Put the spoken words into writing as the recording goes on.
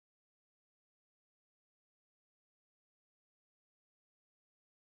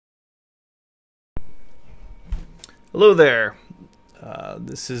Hello there.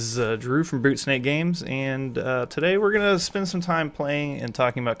 This is Drew from Brute Snake Games, and today we're going to spend some time playing and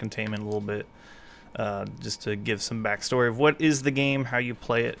talking about Containment a little bit, just to give some backstory of what is the game, how you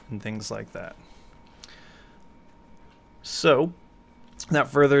play it, and things like that. So,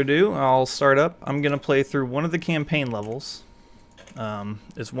 without further ado, I'll start up. I'm going to play through one of the campaign levels.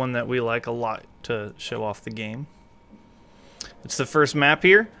 It's one that we like a lot to show off the game. It's the first map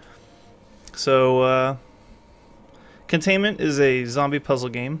here. So, Containment is a zombie puzzle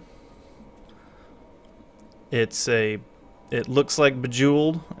game. It looks like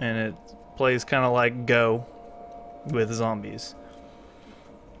Bejeweled, and it plays kind of like Go with zombies.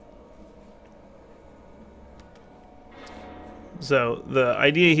 So the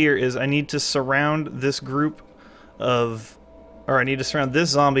idea here is I need to surround this I need to surround this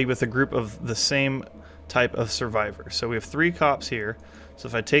zombie with a group of the same type of survivor. So we have 3 cops here. So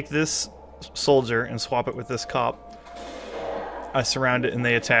if I take this soldier and swap it with this cop, I surround it and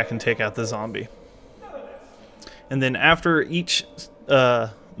they attack and take out the zombie. And then after each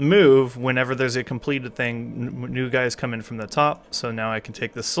move, whenever there's a completed thing, new guys come in from the top. So now I can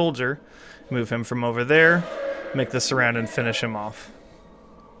take this soldier, move him from over there, make the surround and finish him off.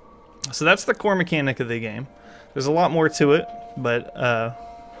 So that's the core mechanic of the game. There's a lot more to it, but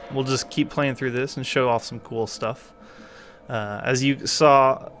we'll just keep playing through this and show off some cool stuff. As you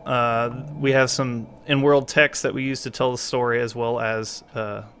saw, we have some in-world text that we use to tell the story, as well as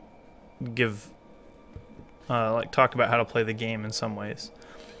talk about how to play the game in some ways.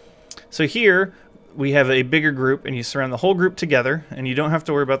 So here we have a bigger group, and you surround the whole group together, and you don't have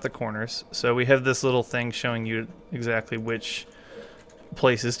to worry about the corners. So we have this little thing showing you exactly which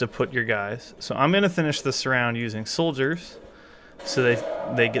places to put your guys. So I'm going to finish the surround using soldiers, so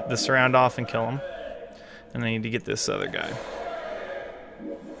they get the surround off and kill them. And I need to get this other guy.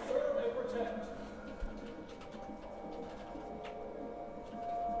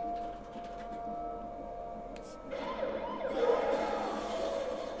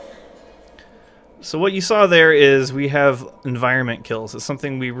 So what you saw there is we have environment kills. It's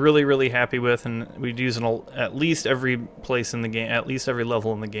something we're really happy with, and we'd use it at least every place in the game, at least every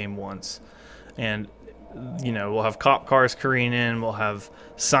level in the game once. And you know, we'll have cop cars careen in, we'll have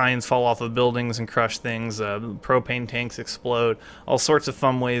signs fall off of buildings and crush things, propane tanks explode, all sorts of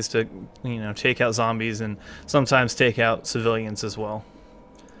fun ways to, you know, take out zombies and sometimes take out civilians as well.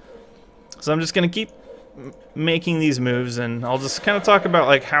 So I'm just going to keep making these moves, and I'll just kind of talk about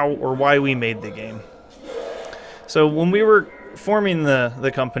like how or why we made the game. So when we were forming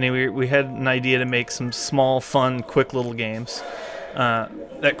the company, we had an idea to make some small, fun, quick little games.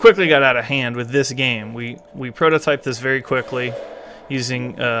 That quickly got out of hand with this game. We prototyped this very quickly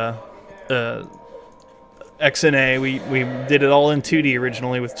using XNA. We did it all in 2D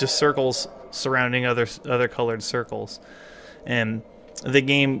originally with just circles surrounding other colored circles, and the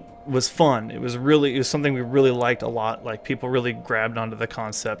game was fun. It was something we really liked a lot. Like, people really grabbed onto the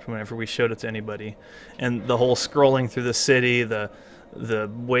concept whenever we showed it to anybody, and the whole scrolling through the city, the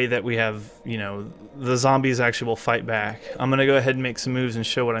way that we have, you know, the zombies actually will fight back. I'm going to go ahead and make some moves and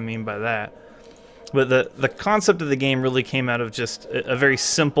show what I mean by that. But the concept of the game really came out of just a very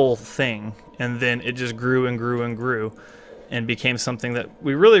simple thing, and then it just grew and grew and grew and became something that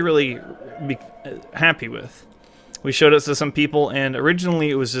we really happy with. We showed it to some people, and originally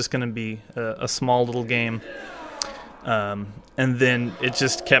it was just going to be a small little game, and then it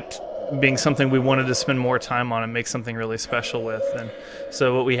just kept being something we wanted to spend more time on and make something really special with. And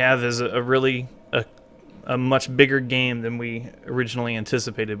so what we have is a much bigger game than we originally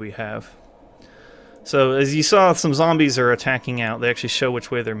anticipated we have. So as you saw, some zombies are attacking out. They actually show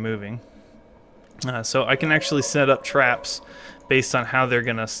which way they're moving. So I can actually set up traps based on how they're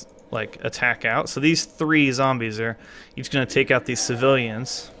gonna like attack out. So these 3 zombies are each gonna take out these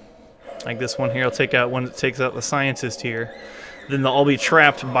civilians. Like this one here, I'll take out one that takes out the scientist here. Then they'll all be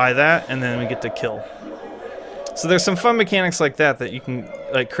trapped by that, and then we get to kill. So there's some fun mechanics like that you can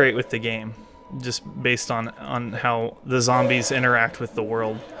like create with the game, just based on how the zombies interact with the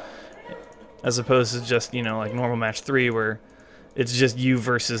world, as opposed to just, you know, like normal match 3 where it's just you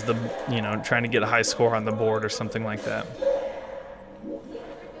versus the, you know, trying to get a high score on the board or something like that.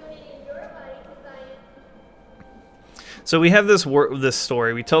 So we have this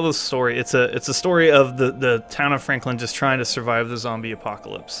story. We tell this story. It's a story of the town of Franklin just trying to survive the zombie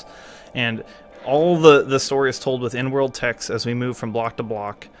apocalypse, and all the story is told with in-world text as we move from block to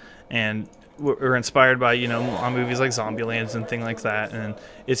block, and we're inspired by, you know, on movies like Zombieland and things like that. And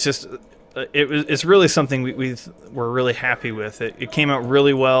it's just it's really something we're really happy with. It came out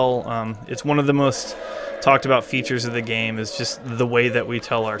really well. It's one of the most talked about features of the game, is just the way that we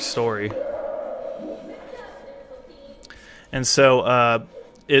tell our story. And so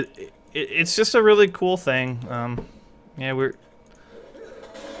it's just a really cool thing. Yeah, we're.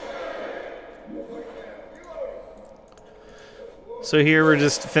 So here we're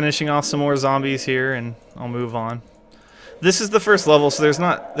just finishing off some more zombies here, and I'll move on. This is the first level, so there's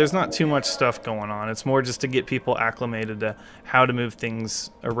not too much stuff going on. It's more just to get people acclimated to how to move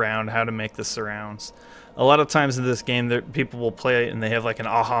things around, how to make the surrounds. A lot of times in this game, people will play it and they have like an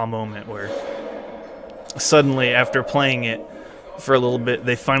aha moment where suddenly, after playing it for a little bit,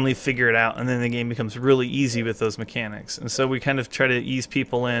 they finally figure it out, and then the game becomes really easy with those mechanics. And so we kind of try to ease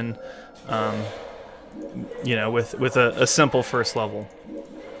people in, you know, with a simple first level.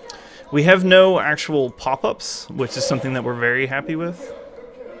 We have no actual pop-ups, which is something that we're very happy with.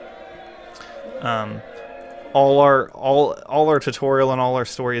 All our tutorial and all our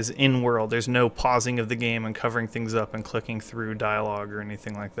story is in world. There's no pausing of the game and covering things up and clicking through dialogue or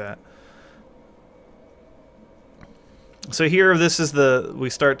anything like that. So here, this is we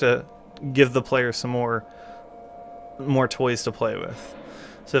start to give the player some more toys to play with.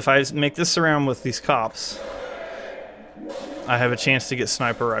 So if I make this surround with these cops, I have a chance to get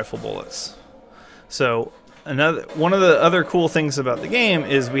sniper rifle bullets. So one of the other cool things about the game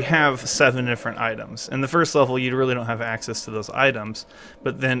is we have 7 different items. In the first level, you really don't have access to those items,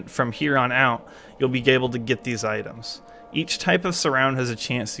 but then from here on out, you'll be able to get these items. Each type of surround has a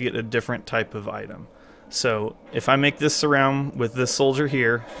chance to get a different type of item. So if I make this surround with this soldier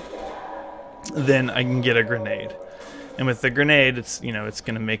here, then I can get a grenade. And with the grenade, it's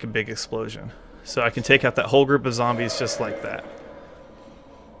going to make a big explosion. So I can take out that whole group of zombies just like that.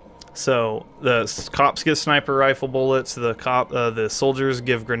 So the cops give sniper rifle bullets, the soldiers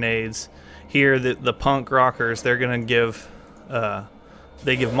give grenades. Here, the punk rockers, they're going to give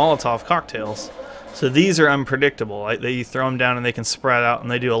Molotov cocktails. So these are unpredictable. You throw them down and they can spread out and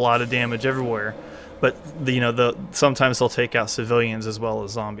they do a lot of damage everywhere. But sometimes they'll take out civilians as well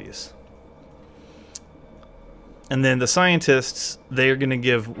as zombies. And then the scientists, they're going to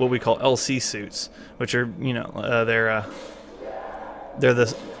give what we call LC suits, which are they're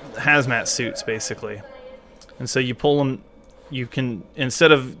the hazmat suits basically. And so you pull them. You can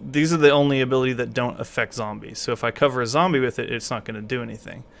these are the only ability that don't affect zombies. So if I cover a zombie with it, it's not going to do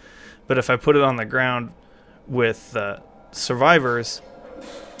anything. But if I put it on the ground with survivors,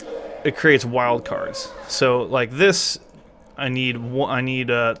 it creates wild cards. So like this, I need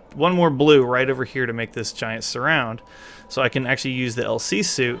one more blue right over here to make this giant surround, so I can actually use the LC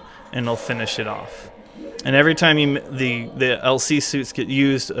suit and it'll finish it off. And every time the LC suits get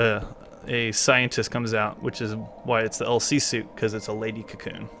used, a scientist comes out, which is why it's the LC suit, because it's a lady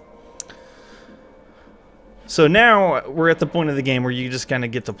cocoon. So now we're at the point of the game where you just kind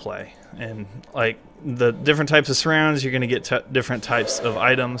of get to play, and like the different types of surrounds, you're going to get different types of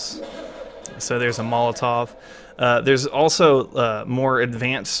items. So there's a Molotov. There's also more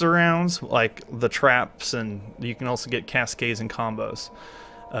advanced surrounds, like the traps, and you can also get cascades and combos.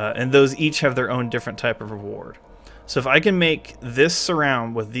 And those each have their own different type of reward. So if I can make this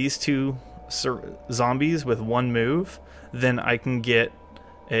surround with these 2 zombies with 1 move, then I can get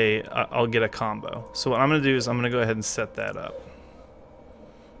I'll get a combo. So what I'm going to do is I'm going to go ahead and set that up.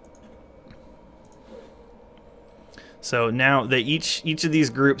 So now each of these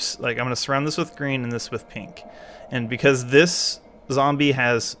groups, like I'm going to surround this with green and this with pink. And because this zombie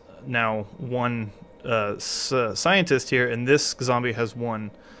has now 1 scientist here and this zombie has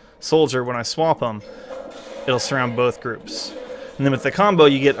 1 soldier, when I swap them, it'll surround both groups. And then with the combo,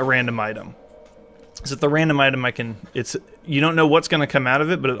 you get a random item. So the random item, you don't know what's going to come out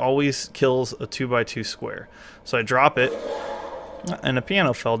of it, but it always kills a 2x2 square. So I drop it, and a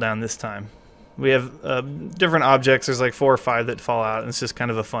piano fell down this time. We have different objects. There's like 4 or 5 that fall out, and it's just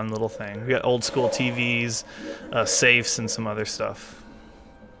kind of a fun little thing. We got old school TVs, safes, and some other stuff.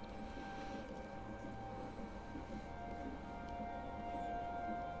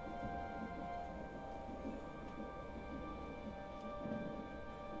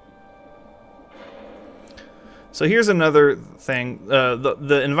 So here's another thing.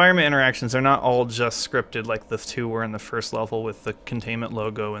 The environment interactions are not all just scripted like the 2 were in the first level with the Containment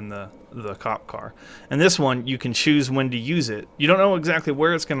logo and the cop car. And this one, you can choose when to use it. You don't know exactly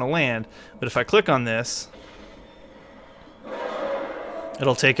where it's going to land, but if I click on this,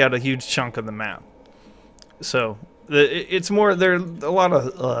 it'll take out a huge chunk of the map. So there's a lot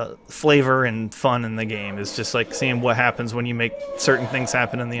of flavor and fun in the game. It's just like seeing what happens when you make certain things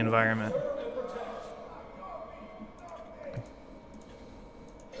happen in the environment.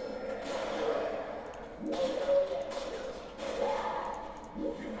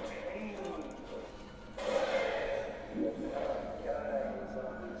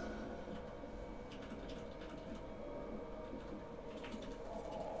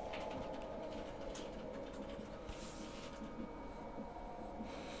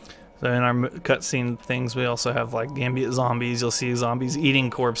 So in our cutscene things, we also have like ambient zombies. You'll see zombies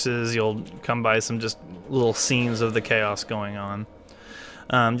eating corpses. You'll come by some just little scenes of the chaos going on.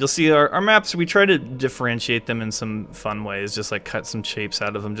 You'll see our maps, we try to differentiate them in some fun ways, just like cut some shapes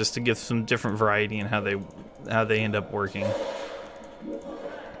out of them just to give some different variety in how they end up working.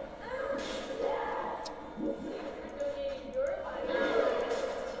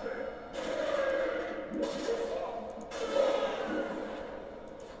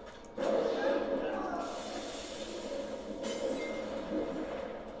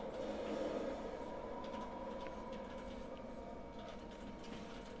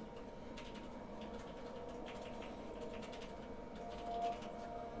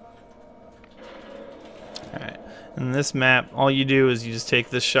 Alright, and this map, all you do is you just take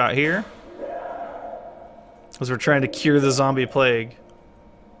this shot here, because we're trying to cure the zombie plague.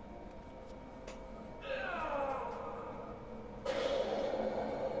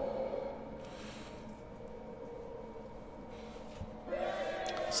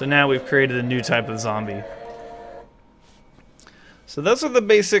 So now we've created a new type of zombie. So those are the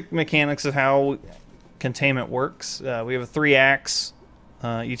basic mechanics of how Containment works. We have 3 acts.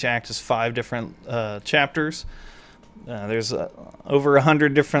 Each act is 5 different chapters. There's over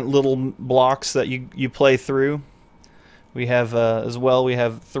 100 different little blocks that you play through. We have as well. We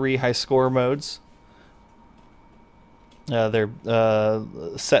have 3 high score modes. They're a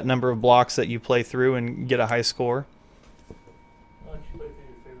set number of blocks that you play through and get a high score.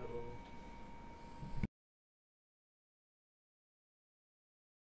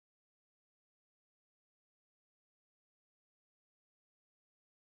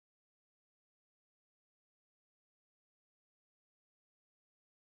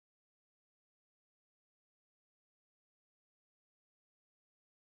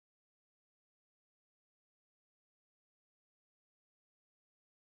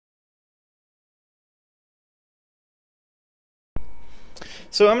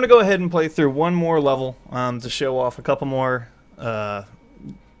 So I'm going to go ahead and play through one more level to show off a couple more. I'll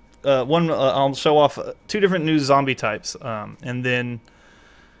show off 2 different new zombie types, and then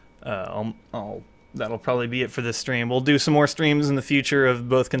that'll probably be it for this stream. We'll do some more streams in the future of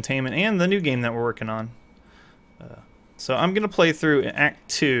both Containment and the new game that we're working on. So I'm going to play through Act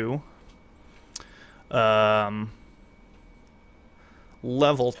 2,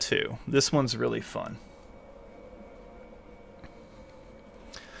 Level 2. This one's really fun.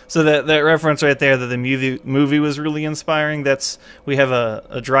 So that reference right there that the movie was really inspiring, we have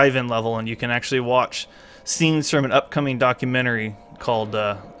a drive-in level, and you can actually watch scenes from an upcoming documentary called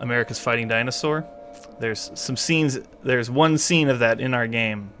America's Fighting Dinosaur. There's some scenes, there's one scene of that in our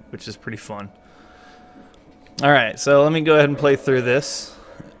game, which is pretty fun. Alright, so let me go ahead and play through this.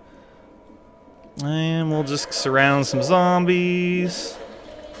 And we'll just surround some zombies.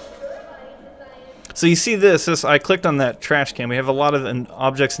 So you see this, I clicked on that trash can. We have a lot of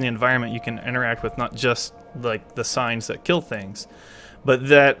objects in the environment you can interact with, not just like the signs that kill things. But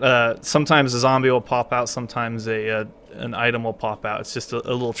that sometimes a zombie will pop out, sometimes an item will pop out. It's just a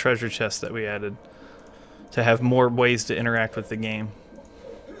little treasure chest that we added to have more ways to interact with the game.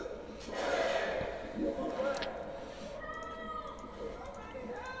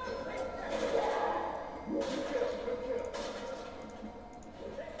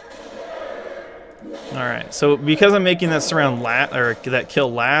 Alright, so because I'm making that surround that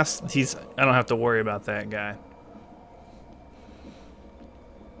kill last, I don't have to worry about that guy.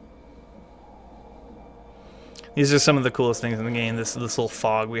 These are some of the coolest things in the game. This little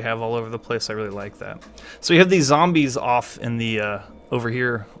fog we have all over the place, I really like that. So we have these zombies off in the over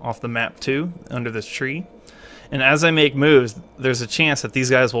here off the map too, under this tree. And as I make moves, there's a chance that these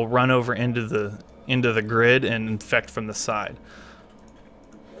guys will run over into the grid and infect from the side.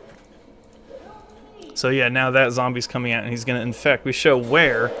 So yeah, now that zombie's coming out and he's going to infect. We show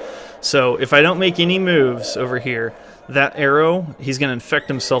where. So if I don't make any moves over here, that arrow, he's going to infect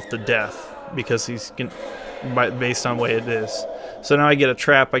himself to death because based on the way it is. So now I get a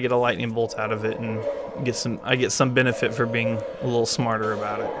trap, I get a lightning bolt out of it, and I get some benefit for being a little smarter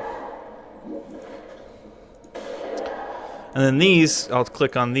about it. And then these, I'll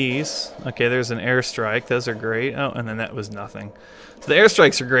click on these. Okay, there's an airstrike. Those are great. Oh, and then that was nothing. So the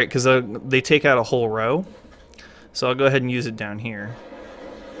airstrikes are great because they take out a whole row. So I'll go ahead and use it down here.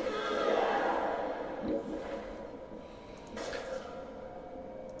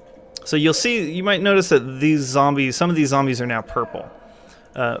 So you might notice that some of these zombies are now purple.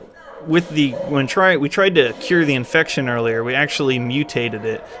 We tried to cure the infection earlier, we actually mutated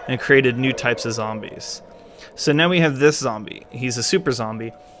it and created new types of zombies. So now we have this zombie. He's a super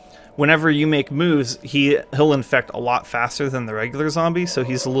zombie. whenever you make moves, he'll infect a lot faster than the regular zombie, so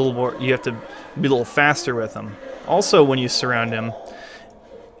he's a little more, you have to be a little faster with him. Also, when you surround him,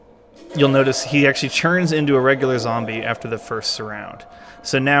 you'll notice he actually turns into a regular zombie after the first surround.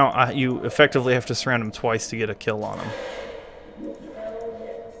 So now you effectively have to surround him twice to get a kill on him.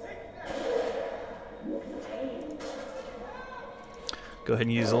 Go ahead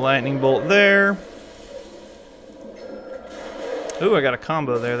and use a lightning bolt there. Ooh, I got a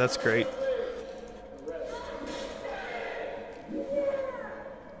combo there. That's great.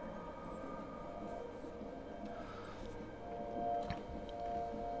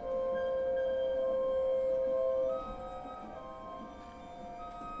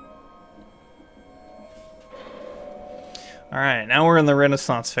 All right, now we're in the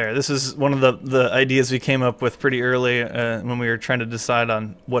Renaissance Fair. This is one of the ideas we came up with pretty early when we were trying to decide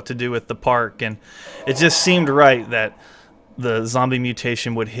on what to do with the park, and it just seemed right that the zombie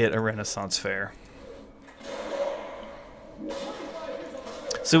mutation would hit a Renaissance Fair.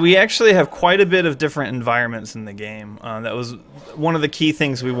 So we actually have quite a bit of different environments in the game. That was one of the key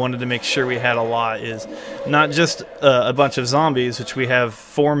things we wanted to make sure we had a lot, is not just a bunch of zombies, which we have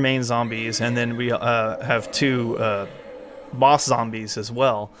 4 main zombies, and then we have 2 boss zombies as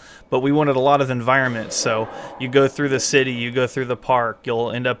well, but we wanted a lot of environments. So you go through the city, you go through the park,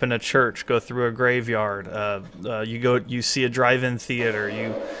 you'll end up in a church, go through a graveyard, you see a drive-in theater,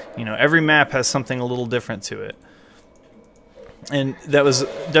 you know, every map has something a little different to it. And that was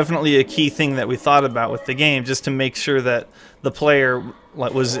definitely a key thing that we thought about with the game, just to make sure that the player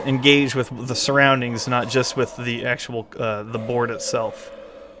was engaged with the surroundings, not just with the actual the board itself.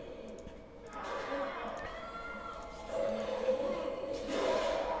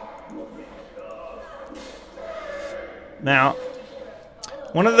 Now,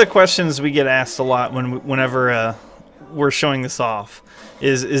 one of the questions we get asked a lot whenever we're showing this off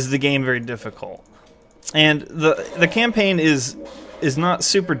is the game very difficult? And the campaign is not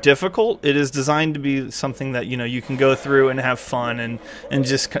super difficult. It is designed to be something that, you know, you can go through and have fun and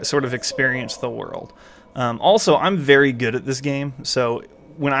just sort of experience the world. Also, I'm very good at this game, so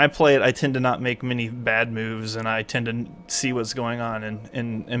when I play it, I tend to not make many bad moves, and I tend to see what's going on,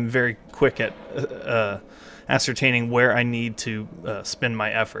 and am very quick at ascertaining where I need to spend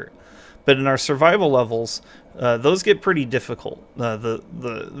my effort. But in our survival levels, those get pretty difficult.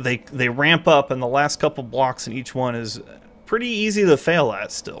 They ramp up, and the last couple blocks in each one is pretty easy to fail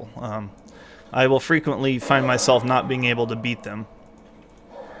at still. I will frequently find myself not being able to beat them.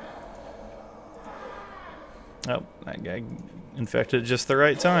 Oh, that guy infected at just the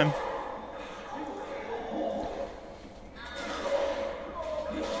right time.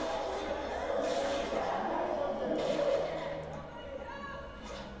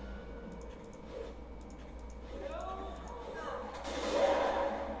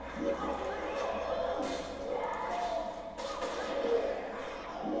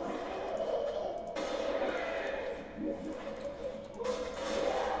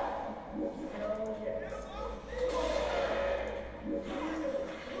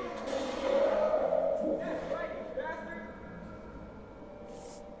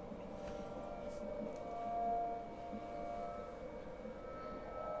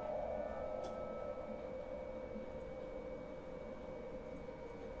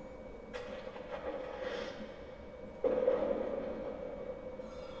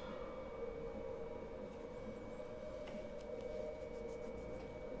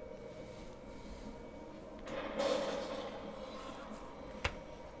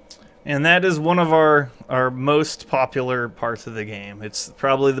 And that is one of our most popular parts of the game. It's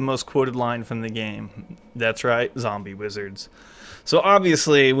probably the most quoted line from the game. That's right, zombie wizards. So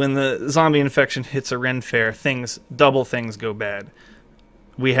obviously, when the zombie infection hits a Ren Fair, double things go bad.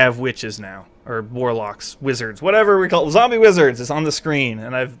 We have witches now, or warlocks, wizards, whatever we call it. Zombie wizards is on the screen,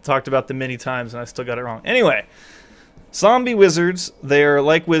 and I've talked about them many times, and I still got it wrong. Anyway, zombie wizards, they are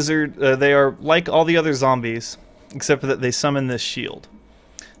like all the other zombies, except that they summon this shield.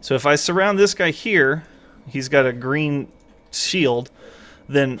 So if I surround this guy here, he's got a green shield,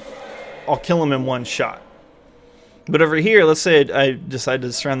 then I'll kill him in one shot. But over here, let's say I decide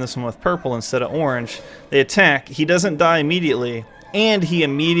to surround this one with purple instead of orange. They attack, he doesn't die immediately, and he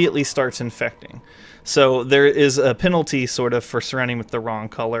immediately starts infecting. So there is a penalty sort of for surrounding with the wrong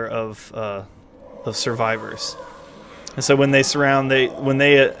color of survivors. And so when they surround, when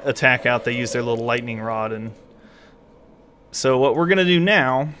they attack out, they use their little lightning rod. And so what we're going to do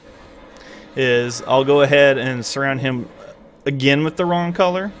now is I'll go ahead and surround him again with the wrong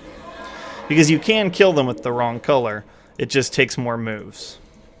color. Because you can kill them with the wrong color. It just takes more moves.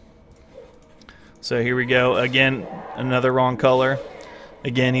 So here we go. Again, another wrong color.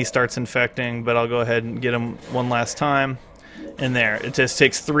 Again, he starts infecting, but I'll go ahead and get him one last time. And there, it just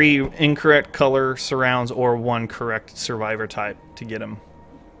takes 3 incorrect color surrounds or 1 correct survivor type to get him.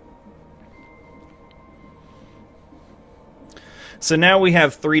 So now we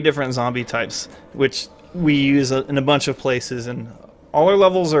have 3 different zombie types, which we use in a bunch of places, and all our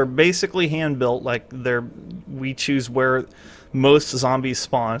levels are basically hand-built. Like we choose where most zombies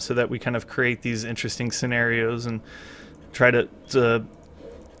spawn, so that we kind of create these interesting scenarios and try to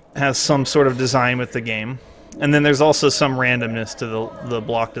have some sort of design with the game. And then there's also some randomness to the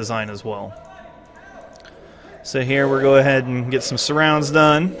block design as well. So here we'll go ahead and get some surrounds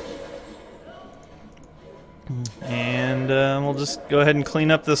done. And we'll just go ahead and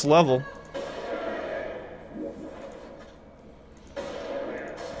clean up this level.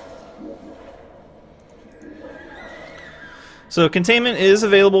 So Containment is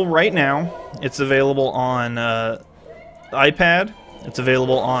available right now. It's available on iPad. It's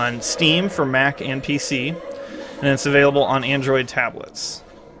available on Steam for Mac and PC. And it's available on Android tablets.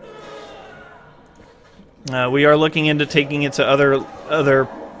 We are looking into taking it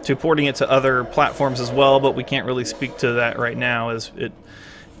to porting it to other platforms as well, but we can't really speak to that right now, as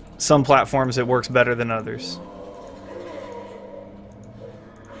some platforms it works better than others.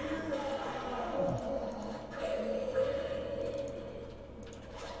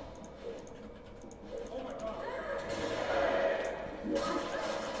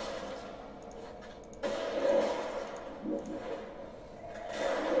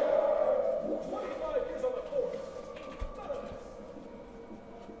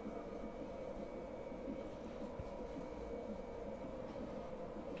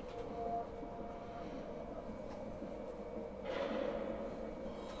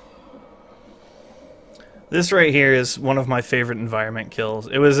 This right here is one of my favorite environment kills.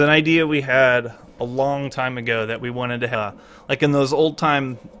 It was an idea we had a long time ago that we wanted to have, like in those old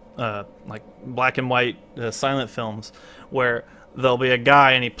time, like black and white silent films, where there'll be a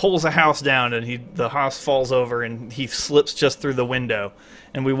guy and he pulls a house down and the house falls over and he slips just through the window.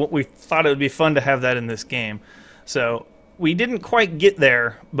 And we thought it would be fun to have that in this game. So we didn't quite get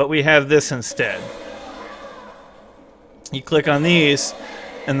there, but we have this instead. You click on these,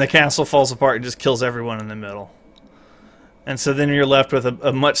 and the castle falls apart and just kills everyone in the middle. And so then you're left with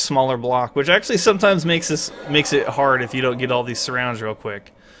a much smaller block, which actually sometimes makes it hard if you don't get all these surrounds real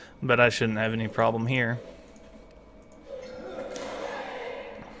quick. But I shouldn't have any problem here.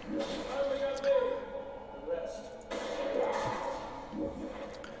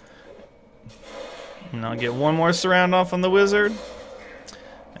 And I'll get one more surround off on the wizard.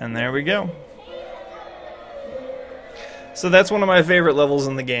 And there we go. So that's one of my favorite levels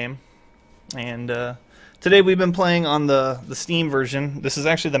in the game. And today we've been playing on the Steam version. This is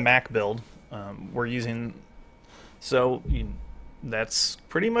actually the Mac build we're using. So that's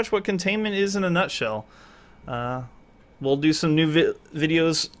pretty much what Containment is in a nutshell. We'll do some new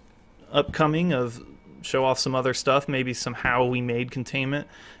videos upcoming of show off some other stuff, maybe some how we made Containment,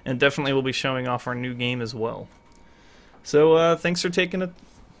 and definitely we'll be showing off our new game as well. So thanks for taking it.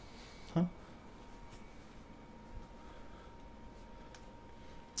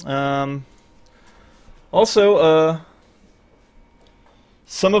 Also,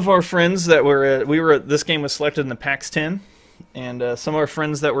 some of our friends that this game was selected in the PAX 10, and some of our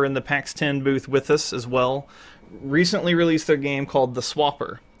friends that were in the PAX 10 booth with us as well recently released their game called The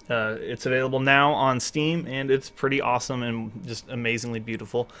Swapper. It's available now on Steam, and it's pretty awesome and just amazingly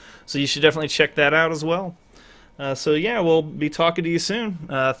beautiful. So you should definitely check that out as well. So yeah, we'll be talking to you soon.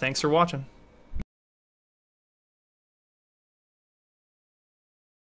 Thanks for watching.